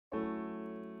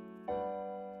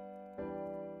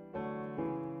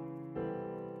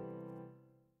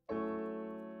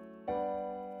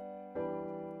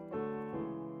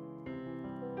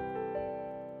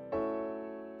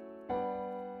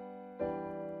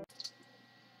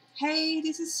Hey,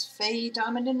 this is Fee,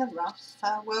 Diamond in the Rough.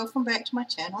 Welcome back to my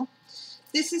channel.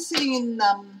 This is sitting in,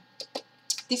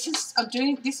 this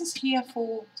is here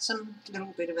for some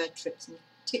little bit of a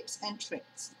tips and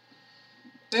tricks.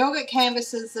 We all get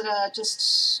canvases that are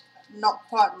just not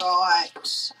quite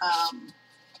right,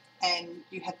 and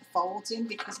you have the folds in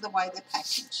because of the way they're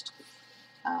packaged.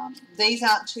 These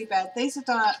aren't too bad. These are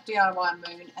DIY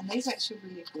Moon, and these are actually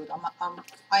really good.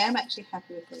 I am actually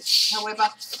happy with these. However,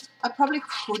 I probably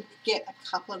could get a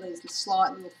couple of these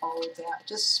slight little folds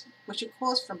out, which of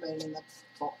course from being in the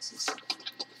boxes.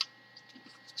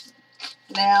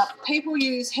 Now, people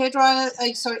use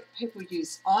people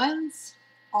use irons.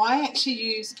 I actually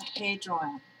use a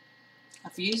hairdryer.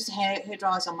 I've used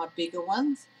hairdryers on my bigger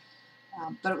ones,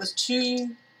 but it was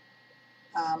too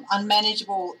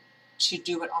unmanageable to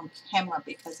do it on camera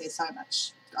because there's so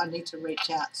much, I need to reach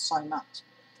out so much.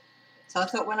 So I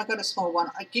thought when I got a small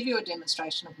one, I'd give you a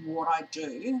demonstration of what I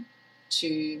do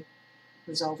to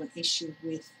resolve an issue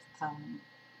with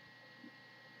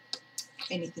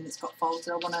anything that's got folds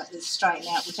that I want to straighten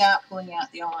out without pulling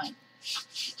out the iron.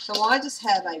 So I just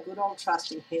have a good old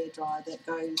trusty hairdryer that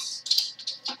goes,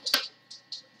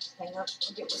 hang on,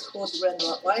 I'll get this cord around the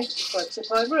right way before I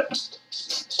trip over it.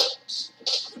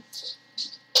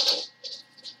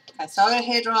 Okay, so I have a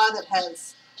hairdryer that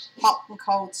has hot and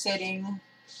cold setting,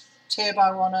 turbo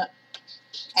on it,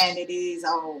 and it is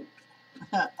old.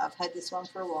 I've had this one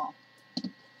for a while.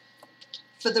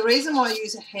 But the reason why I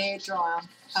use a hairdryer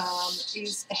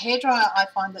is a hairdryer, I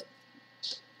find that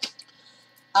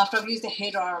after I've used a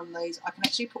hairdryer on these, I can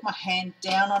actually put my hand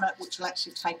down on it, which will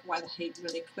actually take away the heat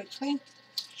really quickly.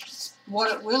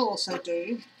 What it will also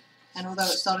do, and although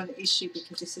it's not an issue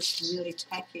because this is really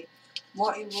tacky,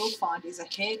 what you will find is a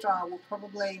hairdryer will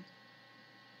probably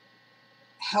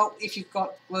help if you've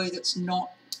got glue that's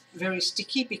not very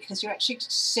sticky, because you're actually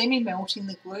semi-melting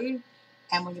the glue,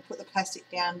 and when you put the plastic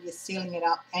down you're sealing it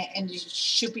up, and you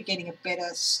should be getting a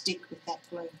better stick with that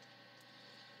glue.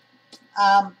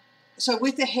 So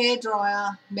with the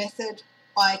hairdryer method,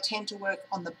 I tend to work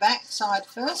on the back side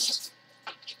first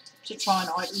to try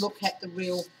and look at the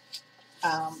real,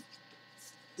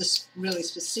 really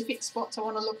specific spots I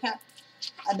want to look at.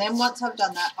 And then once I've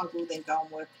done that, I will then go and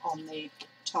work on the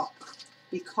top,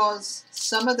 because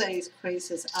some of these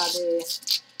creases are there,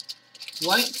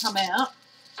 won't come out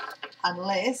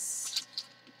unless,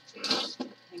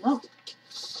 hang on,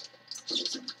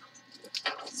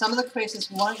 some of the creases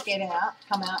won't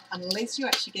come out unless you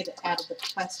actually get it out of the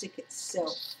plastic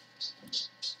itself.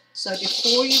 So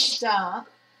before you start,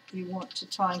 you want to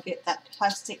try and get that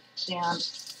plastic down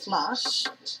flush.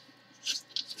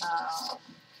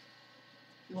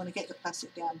 You want to get the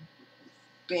plastic down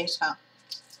better,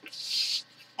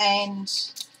 and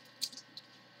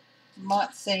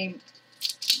might seem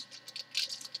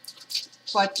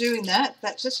by doing that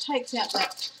just takes out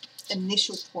that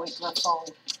initial point of a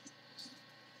fold.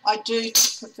 I do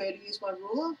prefer to use my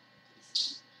ruler,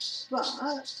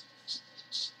 but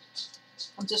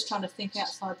I'm just trying to think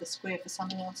outside the square for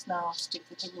something else. No, I'll stick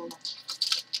with the ruler.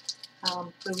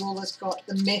 The ruler's got,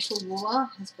 the metal ruler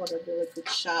has got a really good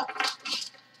sharp,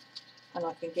 and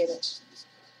I can get it.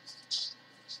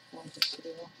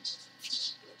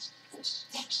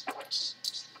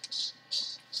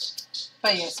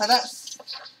 But yeah, so that's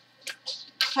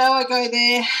how I go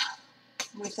there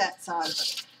with that side of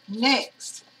it.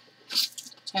 Next,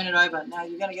 turn it over. Now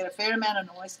you're going to get a fair amount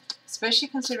of noise, especially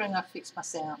considering I've fixed my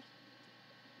sound.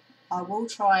 I will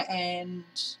try and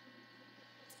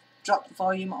drop the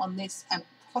volume on this and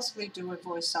possibly do a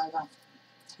voiceover.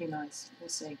 Who knows? We'll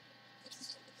see.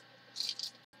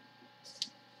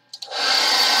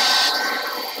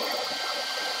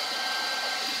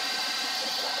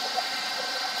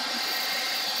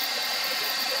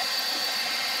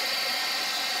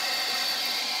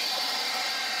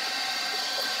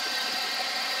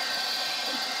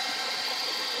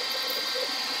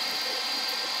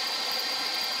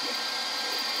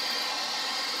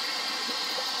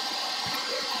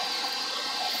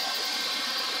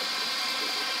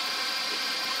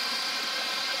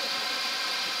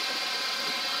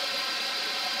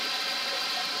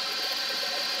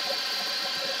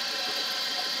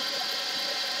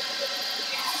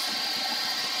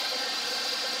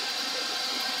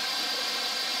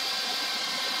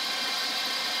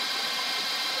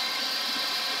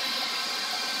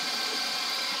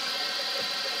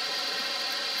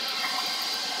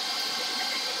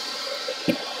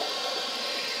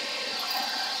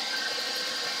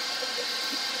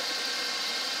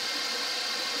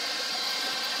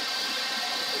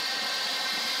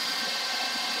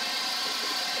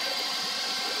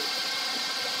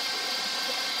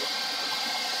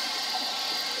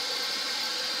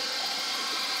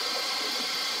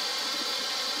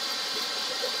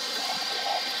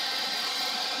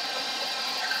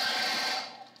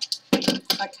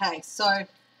 Okay, so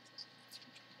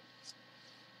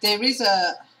there is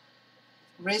a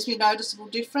reasonably noticeable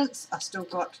difference. I still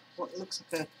got what looks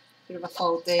like a bit of a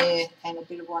fold there and a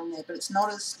bit of one there, but it's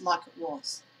not as like it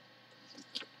was.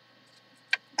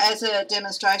 As a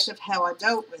demonstration of how I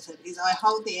dealt with it is I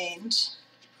hold the end,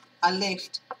 I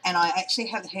lift, and I actually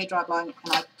have the hairdryer blowing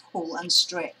and I pull and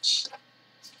stretch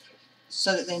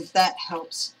so that then that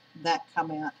helps that come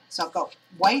out. So I've got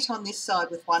weight on this side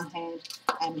with one hand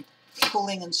and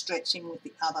pulling and stretching with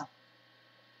the other,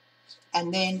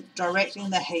 and then directing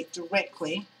the heat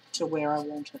directly to where I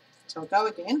want it. So I'll go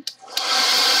again.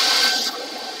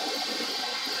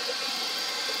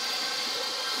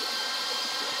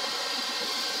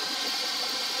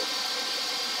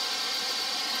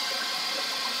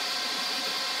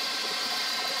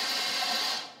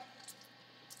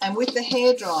 And with the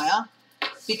hairdryer,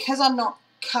 because I'm not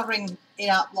covering it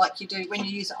up like you do when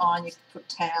you use an iron, you put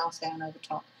towels down over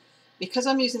top. Because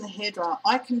I'm using the hairdryer,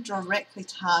 I can directly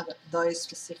target those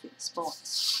specific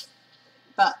spots.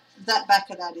 But that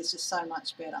back of that is just so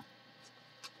much better.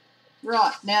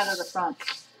 Right, now to the front.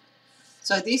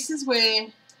 So this is where,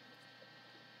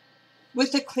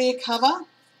 with the clear cover,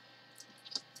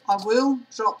 I will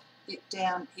drop it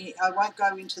down here. I won't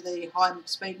go into the high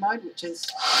speed mode, which is,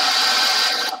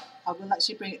 I will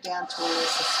actually bring it down to a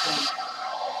lesser speed.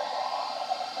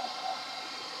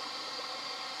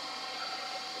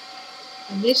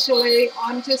 Initially,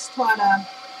 I'm just trying to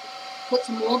put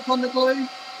some warmth on the glue.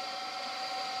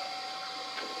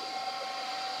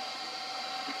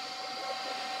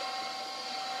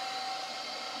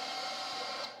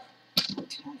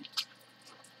 Okay.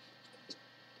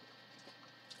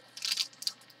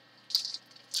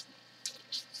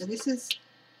 So this is,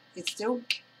 it's still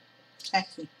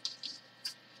tacky.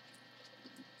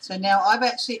 So now I've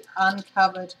actually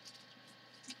uncovered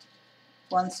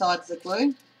one side of the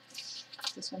glue.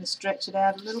 Just going to stretch it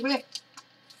out a little bit.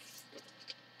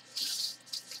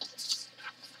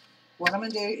 What I'm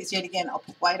going to do is, yet again, I'll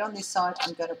put weight on this side.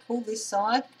 I'm going to pull this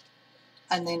side,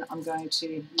 and then I'm going to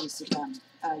use the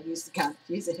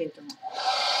hairdryer,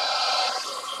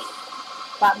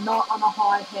 but not on a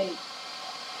high heat.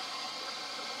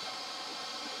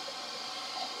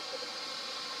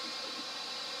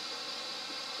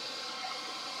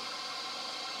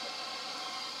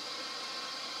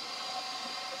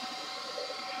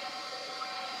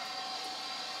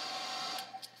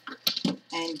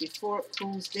 And before it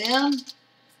cools down,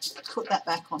 put that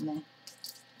back on there.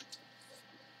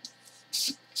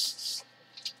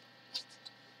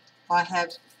 I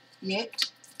have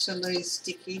yet to lose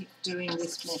sticky doing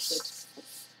this method.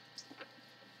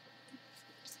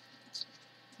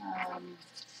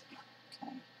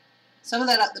 Okay. Some of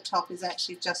that up the top is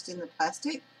actually just in the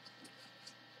plastic,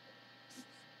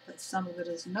 but some of it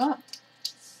is not.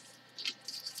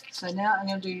 So now I'm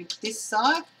going to do this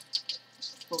side,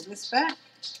 pull this back.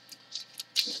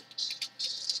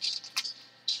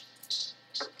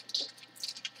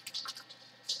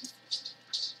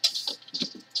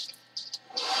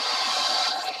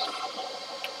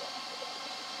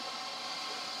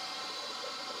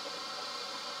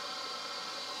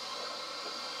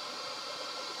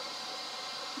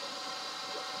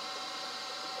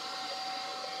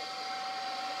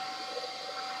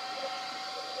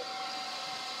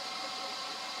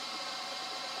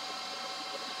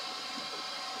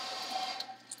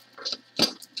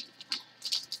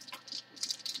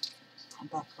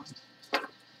 Back on.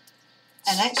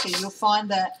 And actually you'll find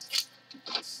that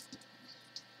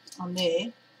on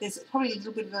there's probably a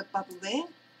little bit of a bubble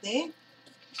there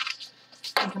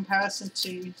in comparison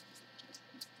to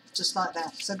just like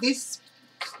that. So this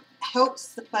helps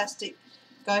the plastic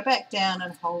go back down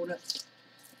and hold it.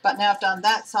 But now I've done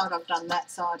that side, I've done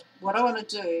that side. What I want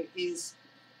to do is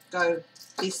go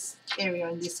this area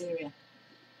and this area.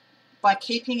 By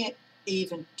keeping it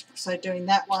even, so doing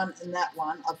that one and that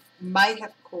one, I may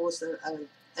have caused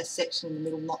a section in the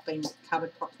middle not being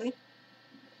covered properly.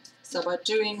 So by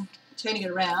turning it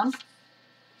around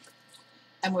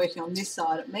and working on this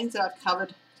side, it means that I've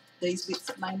covered these bits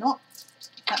that may not,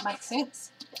 if that makes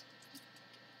sense.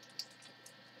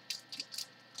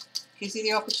 Gives you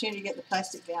the opportunity to get the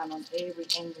plastic down on every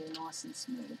angle nice and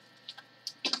smooth.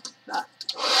 But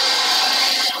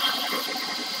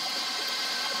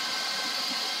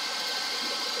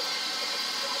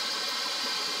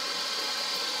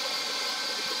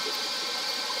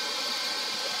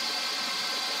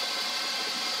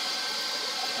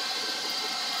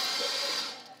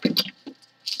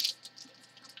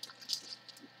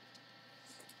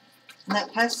and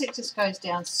that plastic just goes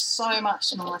down so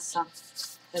much nicer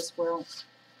as well.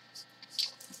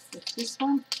 With this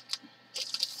one.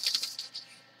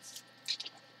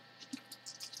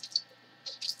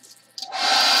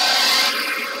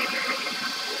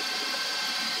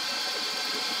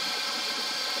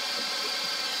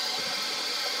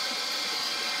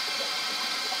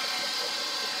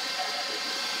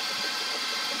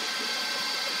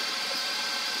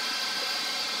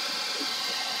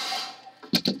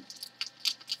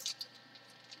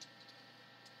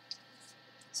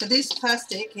 So this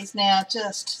plastic is now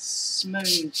just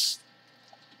smooth.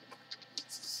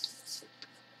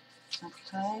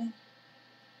 Okay.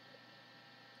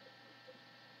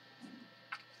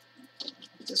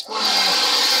 Just one more.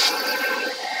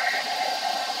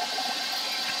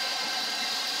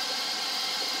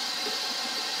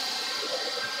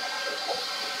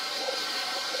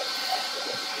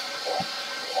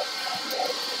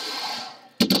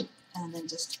 And then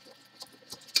just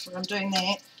what I'm doing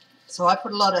there. So I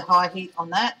put a lot of high heat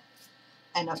on that,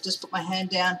 and I've just put my hand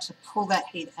down to pull that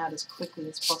heat out as quickly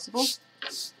as possible.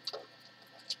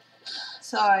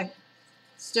 So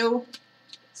still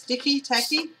sticky,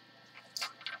 tacky.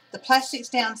 The plastic's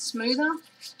down smoother.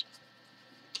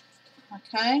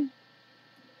 Okay.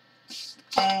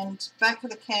 And back of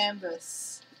the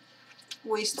canvas,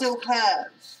 we still have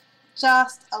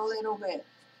just a little bit,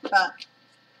 but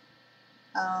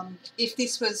if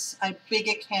this was a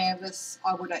bigger canvas,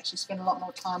 I would actually spend a lot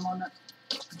more time on it.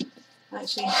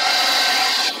 Actually,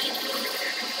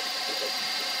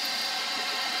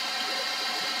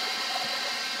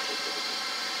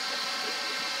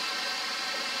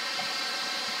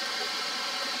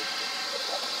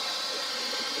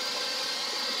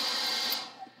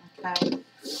 okay,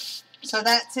 so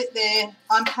that's it there.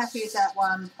 I'm happy with that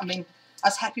one. I mean, I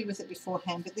was happy with it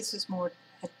beforehand, but this was more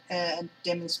a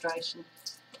demonstration.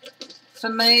 For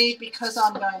me, because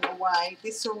I'm going away,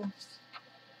 this will,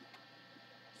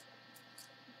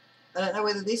 I don't know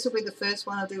whether this will be the first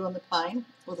one I do on the plane,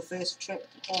 or the first trip,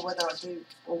 or whether I do,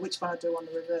 or which one I do on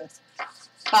the reverse.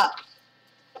 But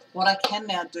what I can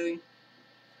now do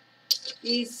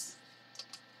is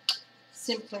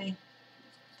simply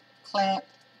clamp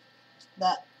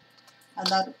that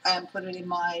and put it in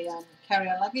my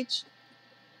carry-on luggage,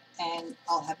 and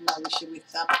I'll have no issue with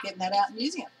getting that out and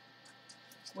using it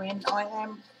when I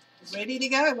am ready to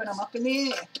go, when I'm up in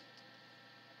the air.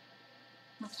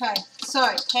 Okay,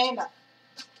 so Panda.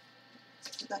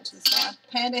 Put that to the side.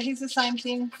 Panda, here's the same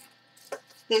thing.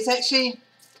 There's actually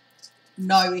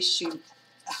no issue.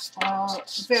 Oh,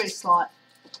 very slight,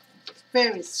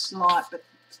 but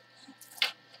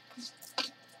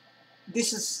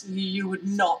this is, you would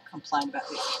not complain about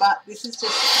this, but this is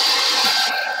just,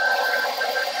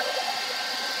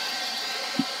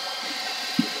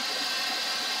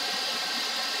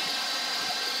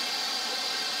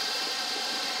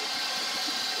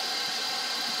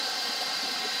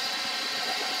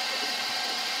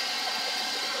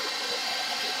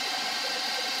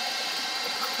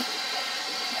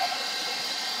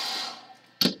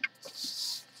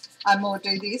 I more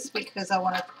do this because I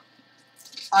want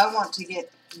to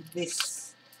get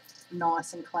this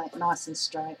nice and clean, nice and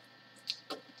straight.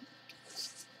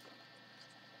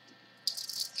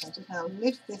 So I'm just going to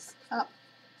lift this up.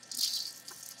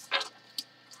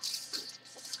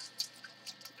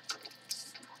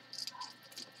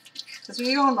 Because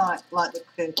we all like the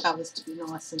curve covers to be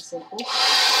nice and simple.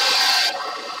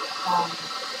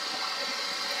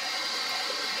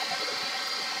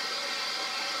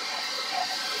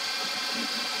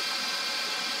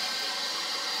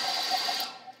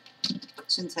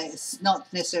 Shouldn't say it's not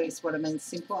necessarily what I mean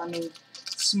simple, I mean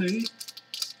smooth.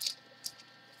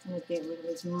 I'm going to get rid of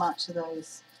as much of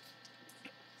those.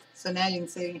 So now you can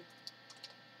see,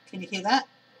 can you hear that?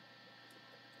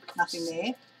 Nothing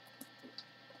there.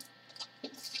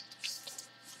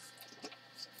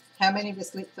 How many of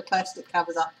us lift the plastic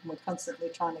covers up and we're constantly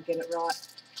trying to get it right?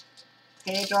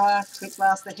 Hairdryer, quick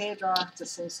blast the hairdryer,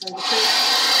 just seems to do the trick.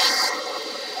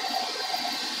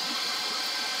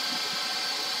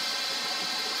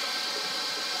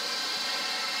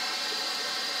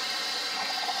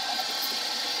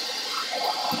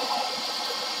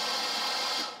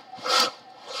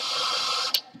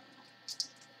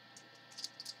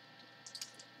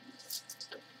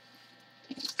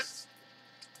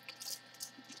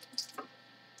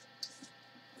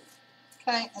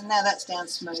 Okay, and now that's down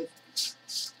smooth.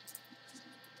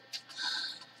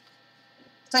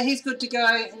 So he's good to go,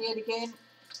 and yet again,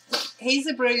 he's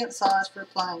a brilliant size for a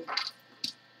plane,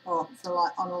 or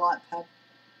for on a light pad.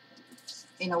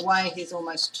 In a way, he's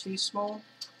almost too small,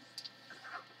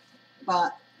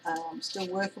 but still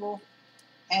workable.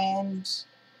 And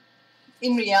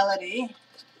in reality,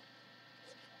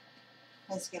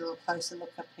 let's get a little closer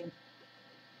look at him.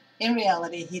 In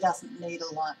reality, he doesn't need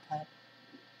a light pad.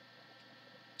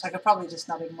 So I could probably just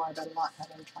not even worry about a light pad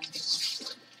on the plane.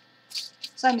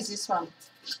 Same as this one.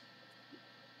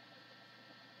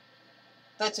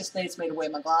 That just needs me to wear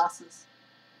my glasses.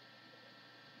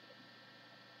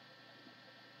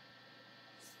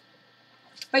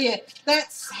 But yeah,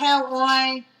 that's how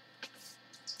I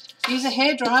use a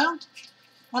hairdryer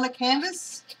on a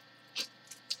canvas.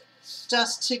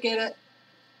 just to get it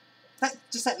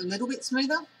just that little bit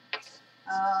smoother.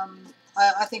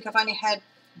 I think I've only had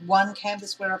one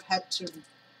canvas where I've had to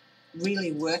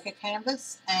really work a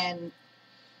canvas, and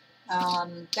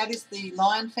that is the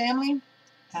Lion family,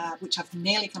 which I've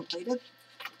nearly completed.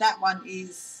 That one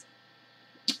is,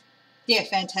 yeah,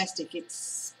 fantastic.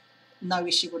 It's no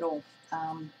issue at all.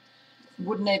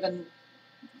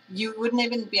 You wouldn't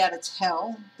even be able to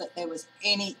tell that there was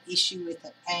any issue with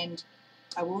it. And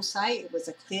I will say it was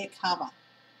a clear cover.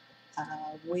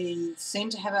 We seem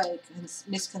to have a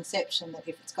misconception that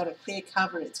if it's got a clear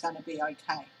cover, it's going to be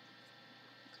okay.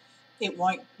 It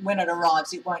won't, when it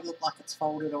arrives, it won't look like it's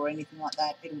folded or anything like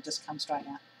that. It'll just come straight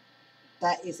out.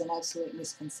 That is an absolute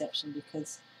misconception,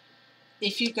 because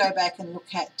if you go back and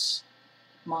look at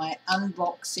my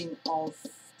unboxing of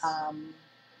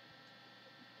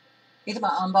either my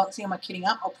unboxing or my kitting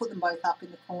up, I'll put them both up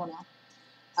in the corner.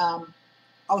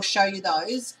 I'll show you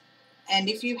those, and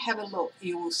if you have a look,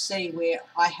 you will see where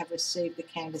I have received the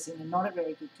canvas in not a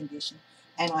very good condition,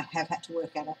 and I have had to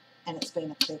work at it, and it's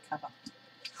been a clear cover.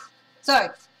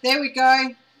 So there we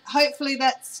go. Hopefully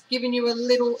that's given you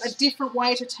a different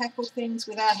way to tackle things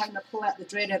without having to pull out the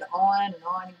dreaded iron and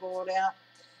ironing board out.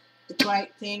 The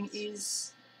great thing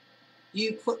is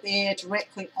you put the air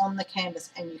directly on the canvas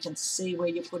and you can see where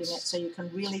you're putting it, so you can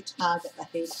really target the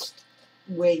heat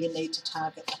where you need to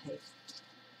target the heat.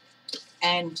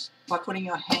 And by putting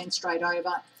your hand straight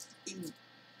over,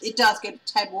 it does get a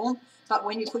tad warm, but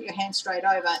when you put your hand straight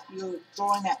over, you're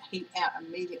drawing that heat out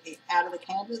immediately out of the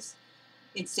canvas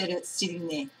instead of sitting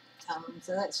there.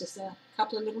 So that's just a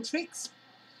couple of little tricks.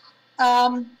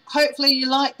 Hopefully you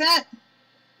like that,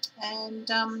 and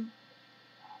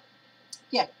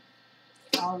yeah,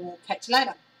 I will catch you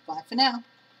later. Bye for now.